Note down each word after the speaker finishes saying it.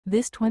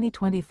This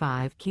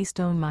 2025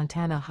 Keystone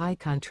Montana High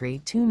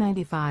Country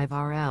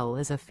 295RL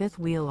is a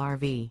fifth-wheel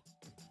RV.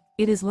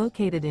 It is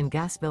located in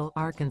Gassville,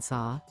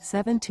 Arkansas,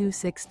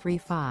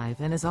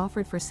 72635 and is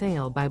offered for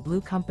sale by Blue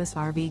Compass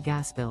RV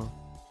Gassville.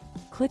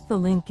 Click the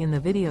link in the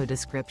video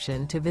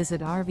description to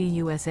visit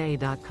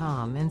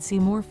RVUSA.com and see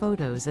more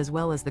photos as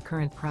well as the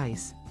current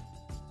price.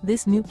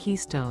 This new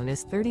Keystone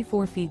is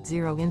 34 feet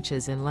 0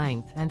 inches in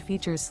length and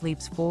features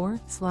sleeps 4,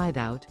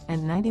 Slideout,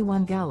 and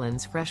 91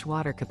 gallons fresh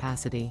water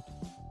capacity.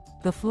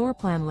 The floor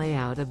plan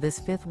layout of this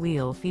fifth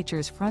wheel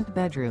features front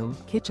bedroom,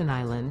 kitchen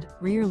island,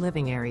 rear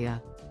living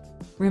area.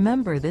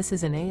 Remember, this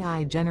is an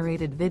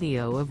AI-generated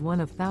video of one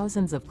of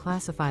thousands of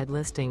classified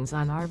listings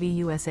on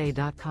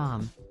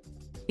RVUSA.com.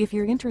 If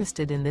you're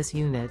interested in this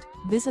unit,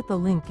 visit the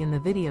link in the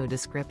video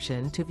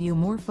description to view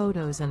more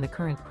photos and the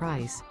current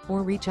price,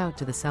 or reach out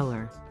to the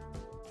seller.